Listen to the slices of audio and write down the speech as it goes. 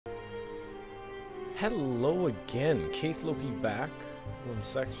Hello again, Keith Loki back. One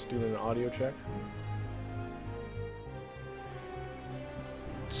sec, just doing an audio check.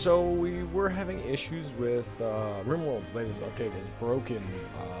 So we were having issues with Rimworld's latest update has broken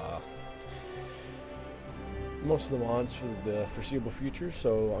most of the mods for the foreseeable future,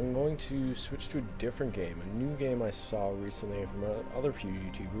 so I'm going to switch to a different game. A new game I saw recently from other few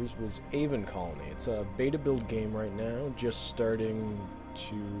YouTubers was Aven Colony. It's a beta build game right now, just starting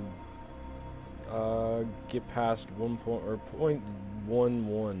to get past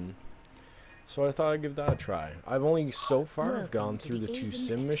 1.11. So I thought I'd give that a try. I've only so far gone through the 2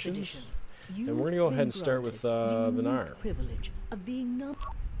 sim missions, and we're gonna go ahead and start with Vinar.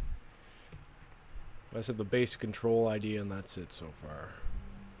 I said the basic control idea, and that's it so far.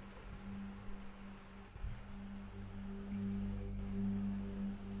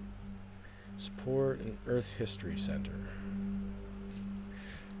 Support an Earth History Center.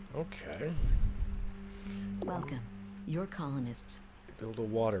 Okay. Welcome, your colonists. Build a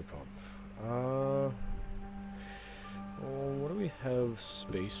water pump. Well, what do we have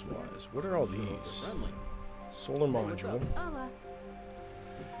space-wise? What are all these? Solar module.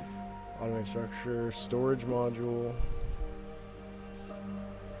 Automated structure, storage module.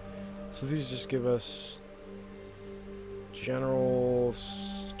 So these just give us general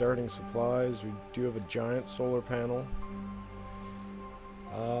starting supplies. We do have a giant solar panel.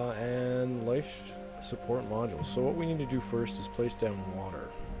 And life support module. So what we need to do first is place down water.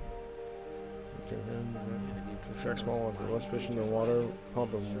 Extract small ones with less efficient than water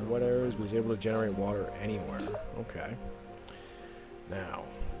pump in wet areas, but is able to generate water anywhere. Okay. Now,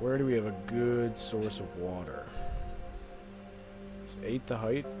 where do we have a good source of water? Is 8 the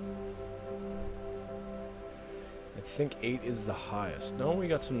height? I think 8 is the highest. No, we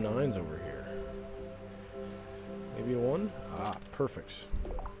got some 9s over here. Maybe a 1? Ah, perfect.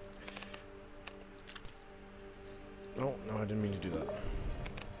 Oh, no, I didn't mean to do that.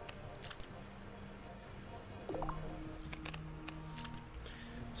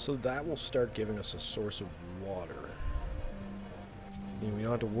 So that will start giving us a source of water. I mean, we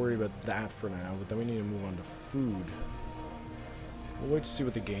don't have to worry about that for now, but then we need to move on to food. We'll wait to see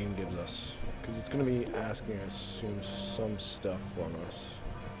what the game gives us, because it's going to be asking, I assume, some stuff from us.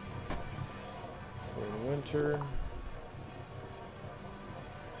 For the winter...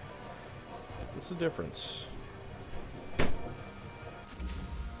 What's the difference?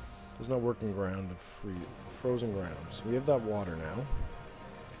 There's no working ground of frozen ground. So we have that water now.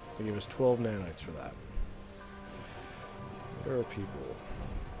 They give us 12 nanites for that. There are people.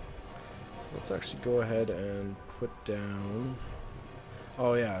 So let's actually go ahead and put down...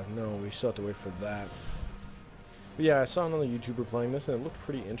 Oh yeah, no, we still have to wait for that. But yeah, I saw another YouTuber playing this and it looked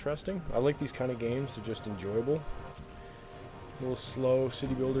pretty interesting. I like these kind of games, they're just enjoyable. A little slow,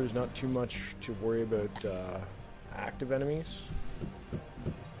 city builders, not too much to worry about active enemies.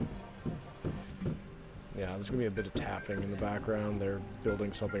 Yeah, there's going to be a bit of tapping in the background. They're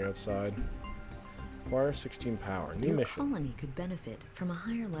building something outside. Acquire 16 power. New mission. Your colony could benefit from a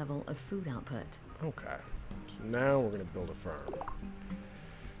higher level of food output. Okay. So now we're going to build a farm.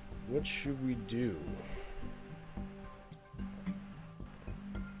 What should we do?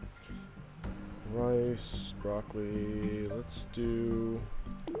 Rice, broccoli. Let's do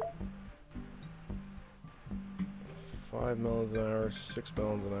 5 melons an hour, 6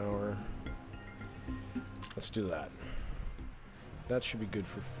 melons an hour. Let's do that. That should be good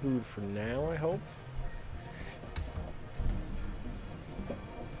for food for now, I hope.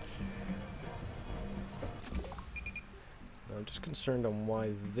 I'm just concerned on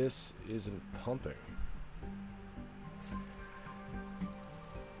why this isn't pumping.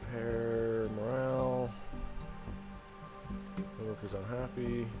 Repair morale. The worker's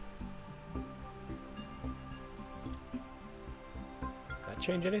unhappy. Does that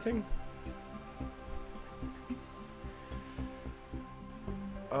change anything?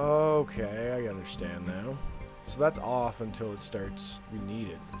 Okay, I understand now. So that's off until it starts. We need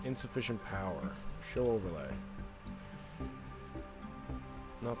it. Insufficient power. Show overlay.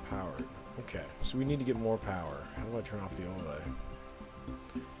 Not powered. Okay, so we need to get more power. How do I turn off the overlay?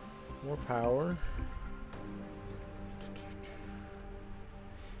 More power.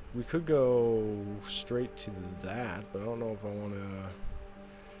 We could go straight to that, but I don't know if I want to...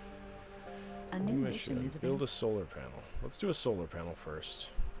 A new mission is build a solar panel. Let's do a solar panel first.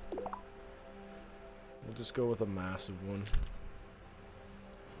 We'll just go with a massive one.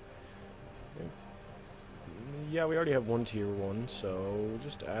 Yeah, we already have one tier 1, so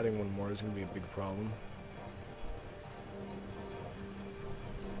just adding one more is going to be a big problem.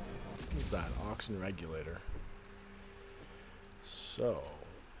 What is that? Oxen regulator. So,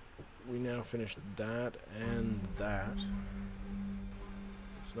 we now finished that and that.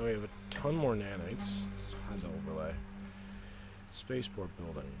 So now we have a ton more nanites. Let's hide the overlay. Spaceport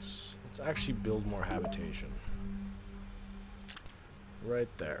buildings. Let's actually build more habitation. Right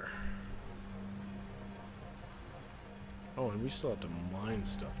there. Oh, and we still have to mine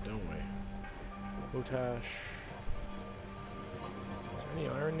stuff, don't we? Potash. Is there any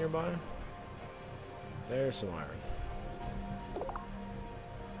iron nearby? There's some iron.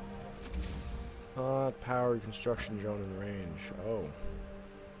 Power construction zone in range. Oh.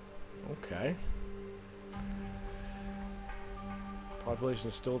 Okay. Population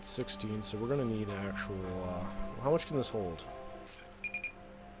is still at 16, so we're gonna need actual, how much can this hold?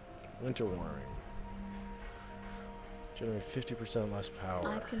 Winter warming. Generate 50% less power.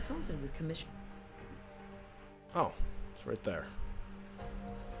 I've consulted with commission. Oh, it's right there.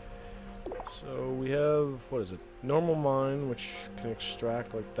 So we have, what is it? Normal mine, which can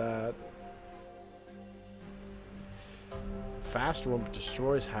extract like that. Fast one, but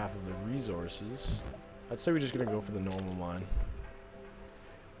destroys half of the resources. I'd say we're just gonna go for the normal mine.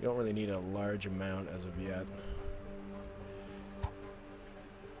 We don't really need a large amount as of yet.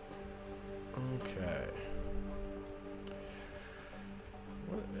 Okay.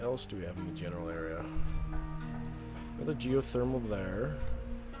 What else do we have in the general area? Another geothermal there.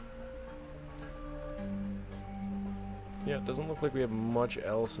 Yeah, it doesn't look like we have much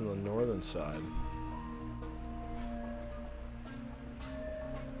else in the northern side.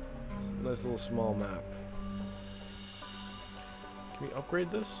 It's a nice little small map. Can we upgrade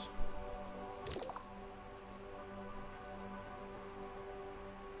this?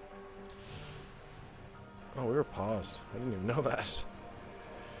 Oh, we were paused. I didn't even know that.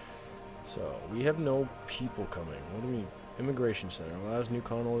 So, we have no people coming. What do we mean? Immigration center. Allows new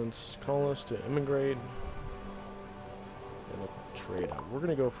colonists to immigrate. And a trade hub. We're going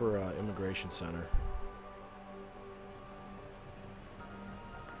to go for immigration center.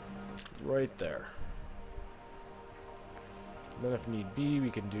 Right there. And then if need be, we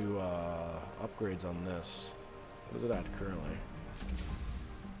can do upgrades on this. What is it at currently?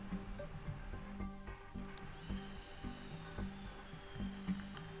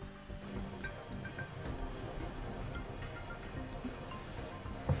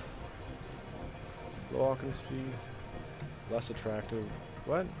 Low walking speed, less attractive.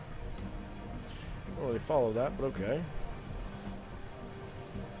 What? Don't really follow that, but okay.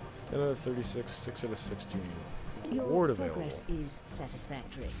 10 out of 36, 6 out of 16. Your Ward available. progress is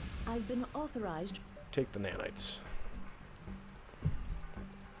satisfactory. I've been authorized. Take the nanites.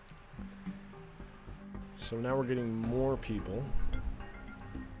 So now we're getting more people.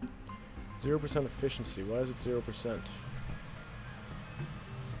 0% efficiency. Why is it 0%?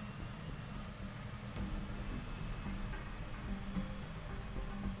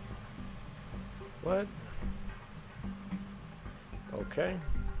 What? Okay.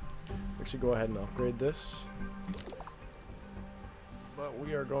 We should go ahead and upgrade this. But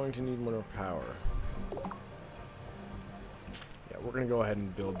we are going to need more power. Yeah, we're going to go ahead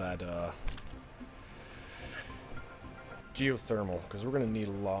and build that geothermal, because we're going to need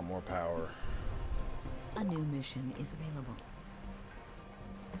a lot more power. A new mission is available.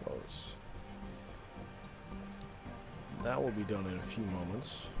 Close. That will be done in a few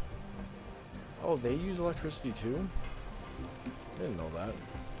moments. Oh, they use electricity too? I didn't know that.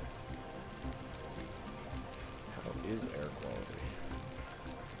 How is air quality?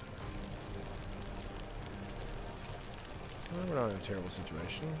 Well, we're not in a terrible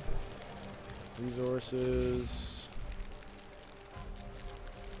situation. Resources.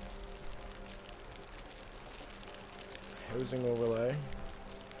 Housing overlay.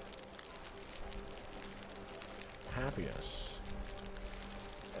 Happiness.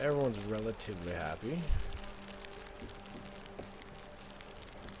 Everyone's relatively happy.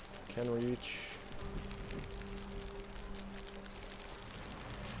 Can reach.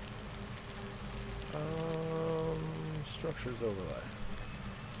 Structures overlay.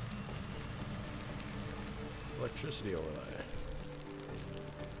 Electricity overlay.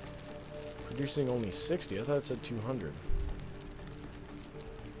 Producing only 60. I thought it said 200.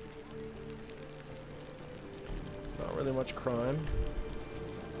 Not really much crime.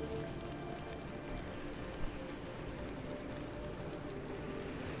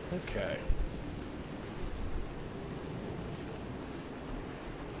 Okay.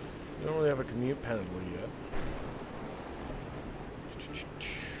 We don't really have a commute penalty yet.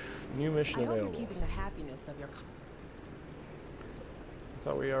 New mission I hope available. you're keeping the happiness of your. I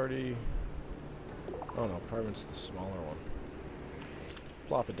thought we already. Oh no, apartment's the smaller one.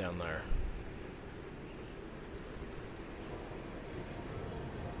 Plop it down there.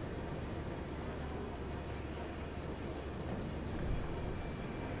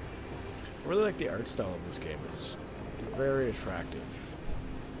 really like the art style of this game. It's very attractive.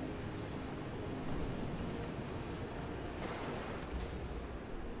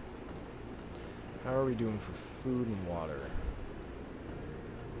 How are we doing for food and water?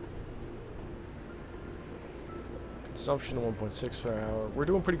 Consumption 1.6 per hour. We're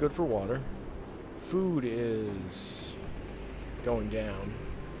doing pretty good for water. Food is going down.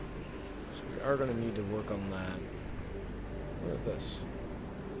 So we are going to need to work on that. Look at this.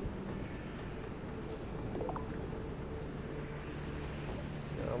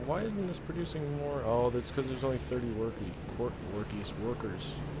 Why isn't this producing more? Oh, that's because there's only 30 workers.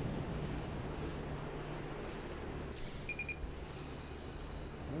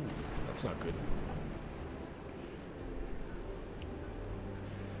 Ooh, that's not good.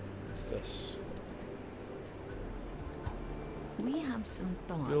 What's this? We have some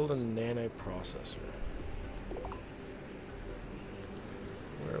thoughts. Build a nanite processor.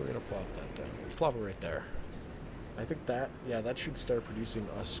 Where are we gonna plop that down? Let's plop it right there. I think that, yeah, that should start producing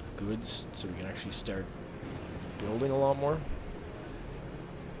us goods so we can actually start building a lot more.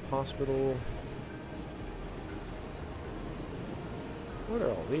 Hospital. What are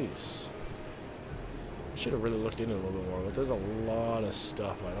all these? I should have really looked into it a little bit more, but there's a lot of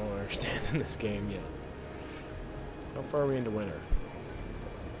stuff I don't understand in this game yet. How far are we into winter?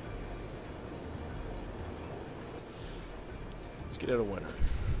 Let's get out of winter.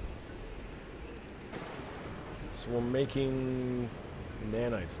 So we're making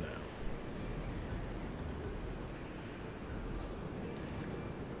nanites now.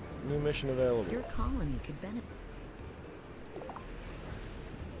 New mission available. Your colony could benefit.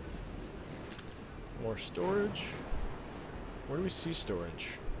 More storage. Where do we see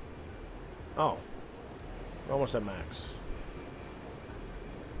storage? Oh. We're almost at max.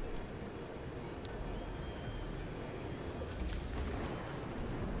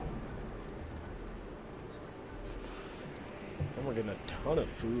 And we're getting a ton of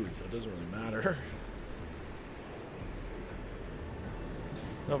food, so it doesn't really matter.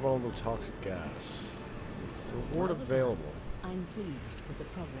 Not vulnerable to toxic gas. Reward available. I'm pleased with the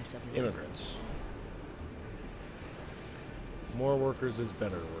progress of your Immigrants. More workers is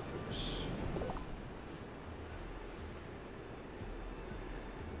better workers.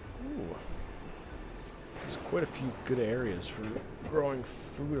 Ooh. There's quite a few good areas for growing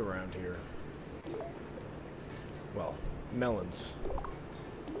food around here. Well, melons.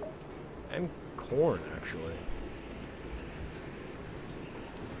 And corn, actually.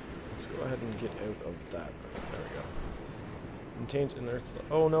 Let's go ahead and get out of that. There we go. Contains inert.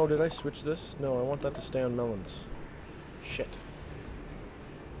 Oh no, did I switch this? No, I want that to stay on melons. Shit.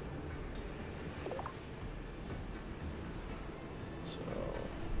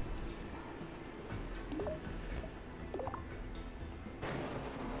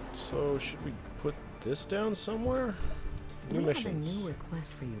 So should we put this down somewhere? New missions. We have a new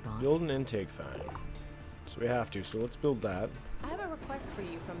request for you, boss. Build an intake fan. So we have to. So let's build that. I have a request for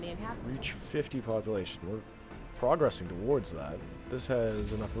you from the inhabitants. Reach 50 population. We're progressing towards that. This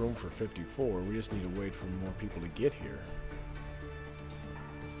has enough room for 54. We just need to wait for more people to get here.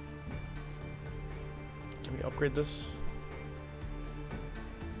 Can we upgrade this?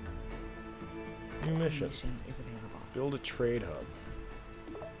 New mission. Is available. Build a trade hub.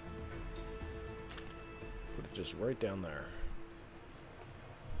 Put it just right down there.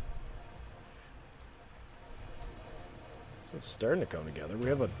 So it's starting to come together. We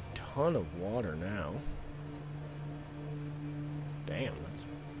have a ton of water now. Damn, that's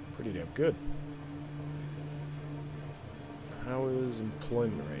pretty damn good. How is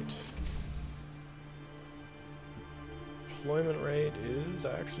employment rate? Employment rate is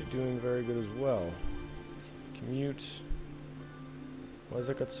actually doing very good as well. Commute. Why has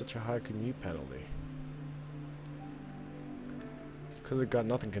it got such a high commute penalty? Because it got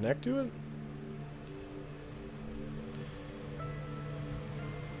nothing connect to it?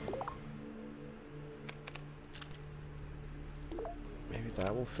 Maybe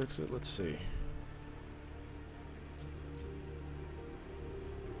that will fix it. Let's see.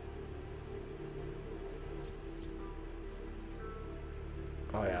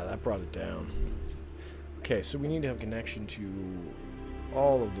 Oh yeah, that brought it down. Okay, so we need to have connection to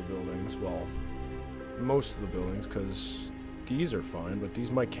all of the buildings. Well, most of the buildings, because these are fine, but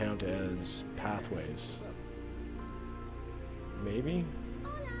these might count as pathways. Maybe?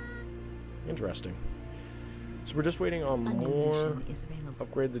 Interesting. So we're just waiting on more.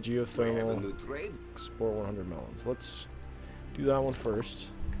 Upgrade the geothermal. Export 100 melons. Let's do that one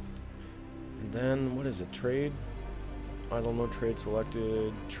first. And then, what is it? Trade? I don't know. Trade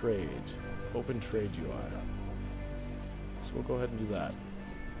selected. Trade. Open trade UI. So we'll go ahead and do that.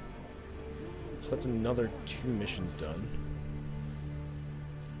 So that's another 2 missions done.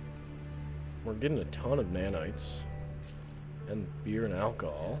 We're getting a ton of nanites. And beer and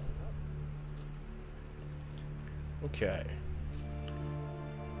alcohol. Okay.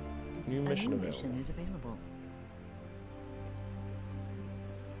 New mission available. Mission is available.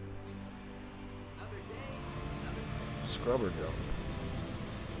 Scrubber drone.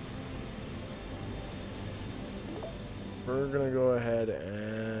 We're gonna go ahead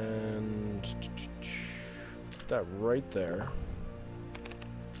and put that right there.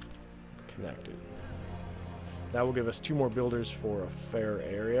 Connected. That will give us 2 more builders for a fair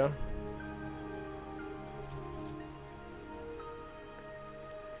area.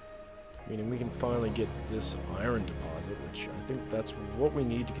 Meaning we can finally get this iron deposit, which I think that's what we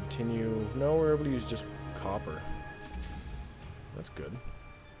need to continue. No, we're able to use just copper. That's good.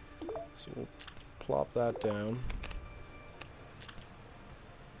 So we'll plop that down.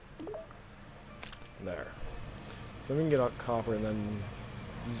 There. So we can get out copper, and then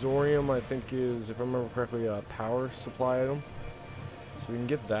Zorium, I think, is, if I remember correctly, a power supply item. So we can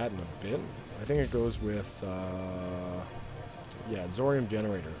get that in a bit. I think it goes with, yeah, Zorium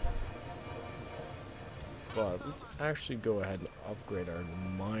generator. But let's actually go ahead and upgrade our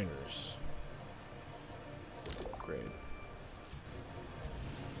miners. Upgrade.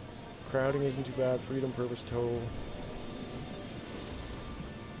 Crowding isn't too bad. Freedom, purpose, total.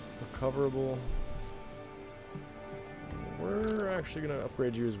 Recoverable. We're actually going to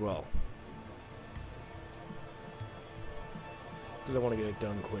upgrade you as well. Because I want to get it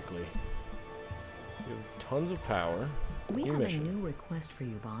done quickly. You have tons of power. We have a new request for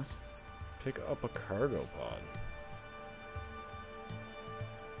you, boss. Pick up a cargo pod.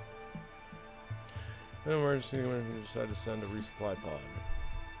 In an emergency, when you decide to send a resupply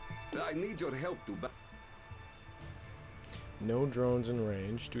pod. I need your help to No drones in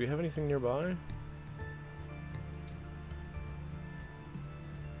range. Do we have anything nearby?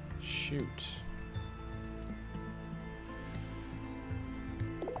 Shoot.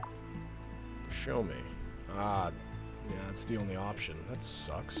 Show me. Ah, yeah, that's the only option. That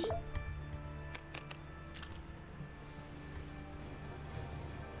sucks.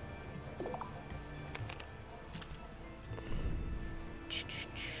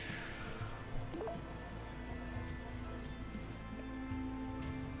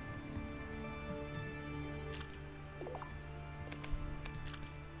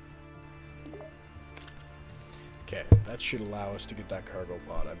 Okay, that should allow us to get that cargo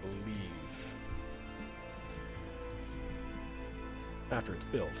pod, I believe. After it's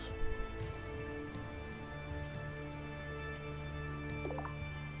built.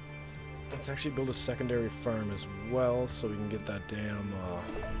 Let's actually build a secondary farm as well, so we can get that damn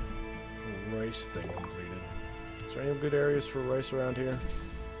rice thing completed. Is there any good areas for rice around here?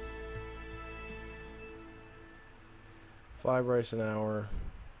 5 rice an hour.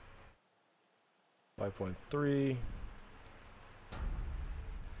 5.3.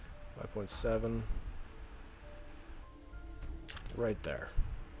 5.7. Right there.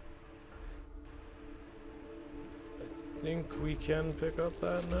 I think we can pick up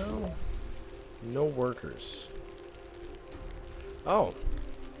that now. No workers. Oh.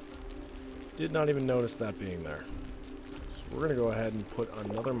 Did not even notice that being there. So we're going to go ahead and put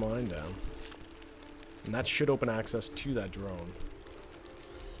another mine down. And that should open access to that drone.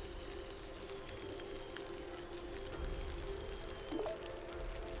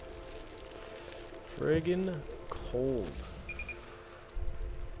 Friggin' cold.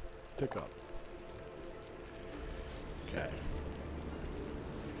 Pick up. Okay.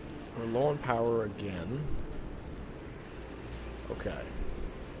 We're low on power again. Okay.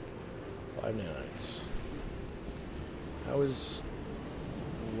 5 nanites. How is...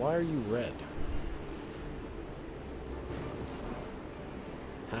 Why are you red?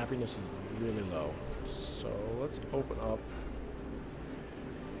 Happiness is really low. So let's open up.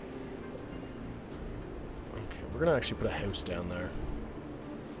 Okay, we're gonna actually put a house down there.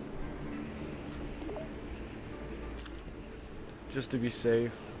 Just to be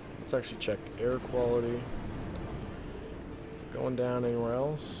safe. Let's actually check air quality. Is it going down anywhere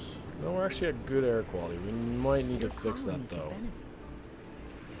else? No, we're actually at good air quality. We might need to fix that though.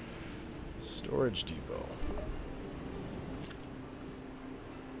 Storage depot.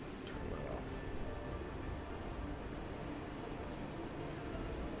 Turn that off.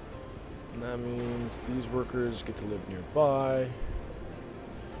 And that means these workers get to live nearby.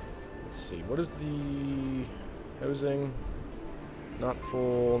 Let's see, what is the housing? Not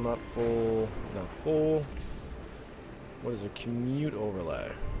full, not full, not full. What is a commute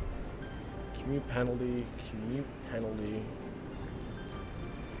overlay? Commute penalty, commute penalty.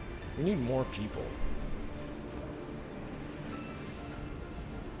 We need more people.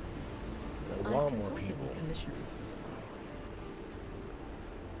 A lot more people.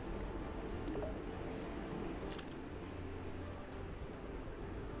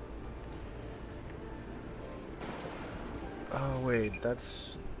 Oh wait,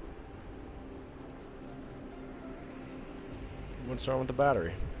 that's... What's wrong with the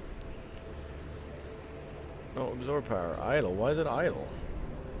battery? Oh, absorb power. Idle. Why is it idle?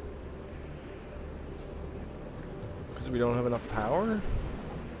 Because we don't have enough power?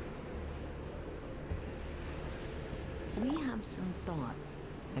 We have some thought.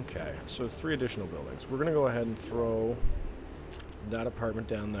 Okay, so 3 additional buildings. We're gonna go ahead and throw that apartment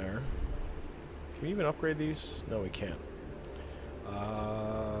down there. Can we even upgrade these? No, we can't.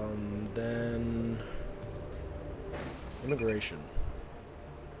 Then immigration.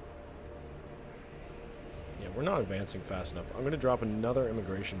 Yeah, we're not advancing fast enough. I'm gonna drop another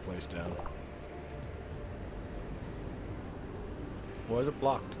immigration place down. Why is it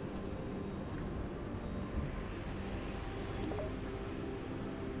blocked?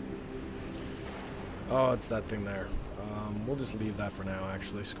 Oh, it's that thing there. We'll just leave that for now,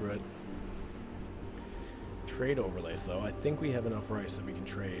 actually. Screw it. Trade overlays, though. I think we have enough rice that we can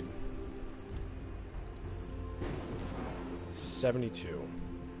trade. 72.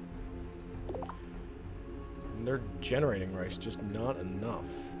 And they're generating rice, just not enough.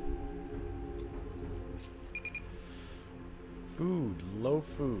 Food. Low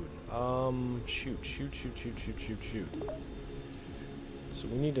food. Shoot. So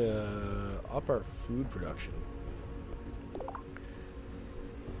we need to up our food production.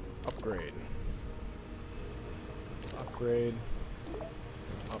 Upgrade. Upgrade.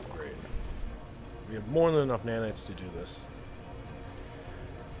 Upgrade. We have more than enough nanites to do this.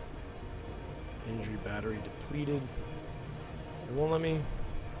 Injury battery depleted. It won't let me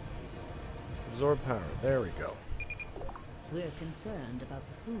absorb power. There we go. We're concerned about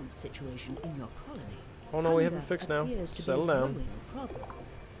the food situation in your colony. Oh no, we have it fixed now. Settle down.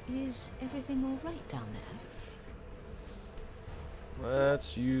 Is everything all right down there?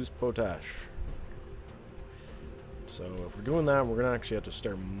 Let's use potash. So if we're doing that, we're gonna actually have to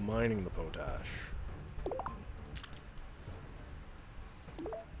start mining the potash.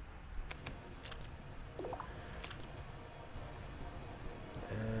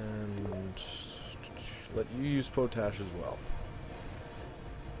 And let you use potash as well.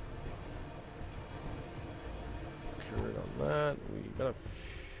 Cured on that. We got a...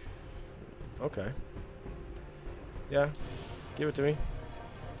 Okay. Yeah. Give it to me.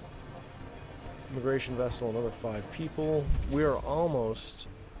 Immigration vessel, another 5 people. We're almost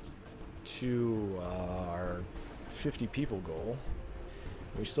to our 50 people goal.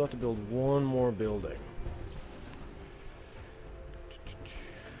 We still have to build one more building.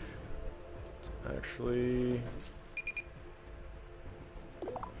 Actually,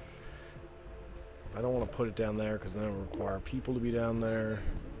 I don't want to put it down there because then it will require people to be down there.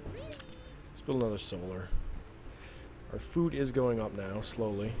 Let's build another solar. Our food is going up now,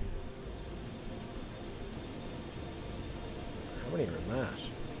 slowly. How many are in that?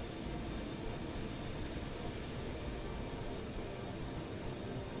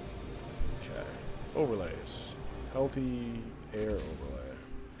 Okay. Overlays. Healthy air overlay.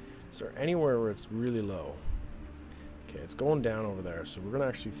 Is there anywhere where it's really low? Okay, it's going down over there, so we're going to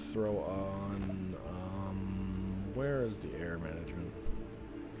actually throw on... where is the air management?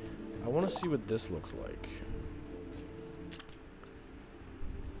 I want to see what this looks like.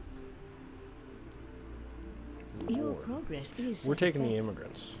 Your progress is We're taking the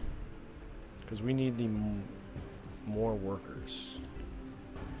immigrants because we need the more workers.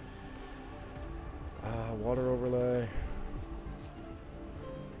 Water overlay.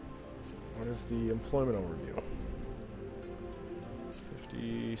 What is the employment overview?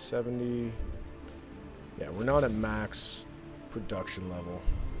 50, 70. Yeah, we're not at max production level.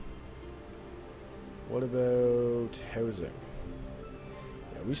 What about housing?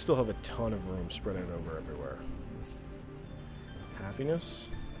 Yeah, we still have a ton of room spread out over everywhere. Happiness?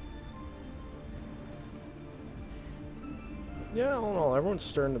 Yeah, all in all, everyone's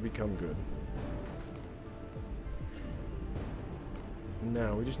starting to become good.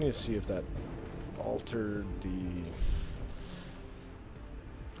 Now, we just need to see if that altered the...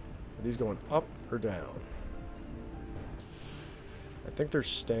 Are these going up or down? I think they're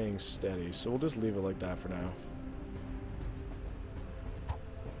staying steady, so we'll just leave it like that for now.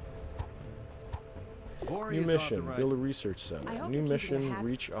 New mission, build a research center. New mission,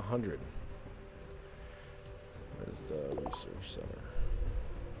 reach 100. Where's the research center?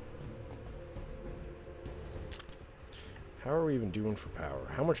 How are we even doing for power?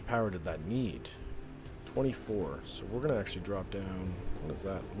 How much power did that need? 24. So we're going to actually drop down... What is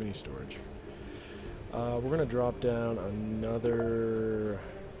that? Mini storage. We're going to drop down another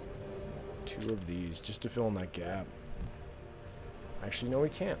 2 of these just to fill in that gap. Actually, no, we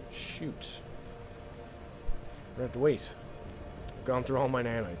can't. Shoot. We're going to have to wait. I've gone through all my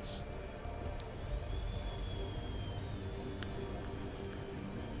nanites.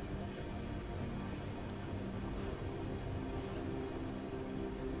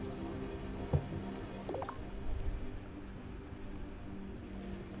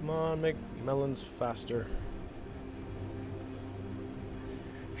 Come on, make melons faster.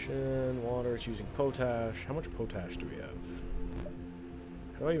 Water, it's using potash. How much potash do we have?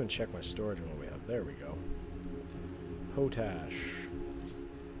 How do I even check my storage on what we have? There we go. Potash.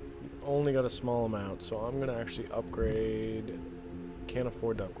 We only got a small amount, so I'm going to actually upgrade. Can't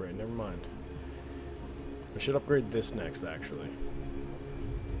afford to upgrade, never mind. I should upgrade this next, actually.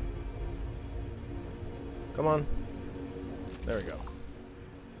 Come on. There we go.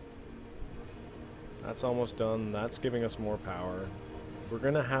 That's almost done. That's giving us more power. We're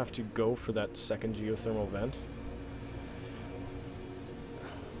going to have to go for that second geothermal vent.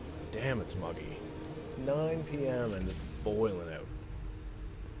 Damn, it's muggy. It's 9 p.m. and it's boiling out.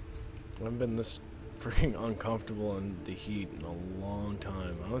 I haven't been this freaking uncomfortable in the heat in a long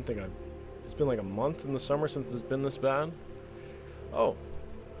time. I don't think I've... It's been like a month in the summer since it's been this bad. Oh.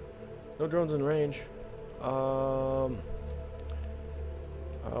 No drones in range. What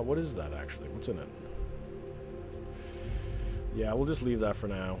is that actually? What's in it? Yeah, we'll just leave that for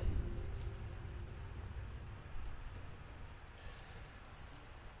now.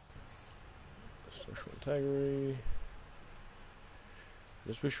 Social integrity.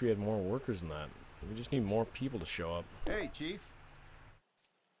 Just wish we had more workers than that. We just need more people to show up. Hey, Chief.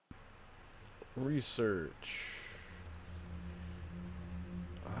 Research.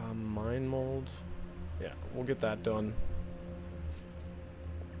 Mine mold. Yeah, we'll get that done.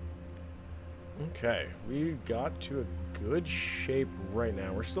 Okay, we got to a good shape right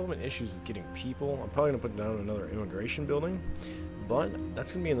now. We're still having issues with getting people. I'm probably going to put down another immigration building, but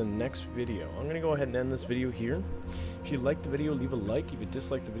that's going to be in the next video. I'm going to go ahead and end this video here. If you liked the video, leave a like. If you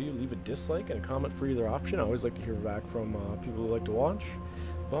disliked the video, leave a dislike and a comment for either option. I always like to hear back from people who like to watch.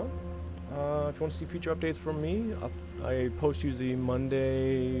 But if you want to see future updates from me, I post usually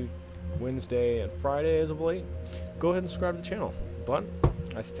Monday, Wednesday, and Friday as of late. Go ahead and subscribe to the channel. But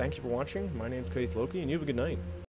I thank you for watching. My name's Keith Loki, and you have a good night.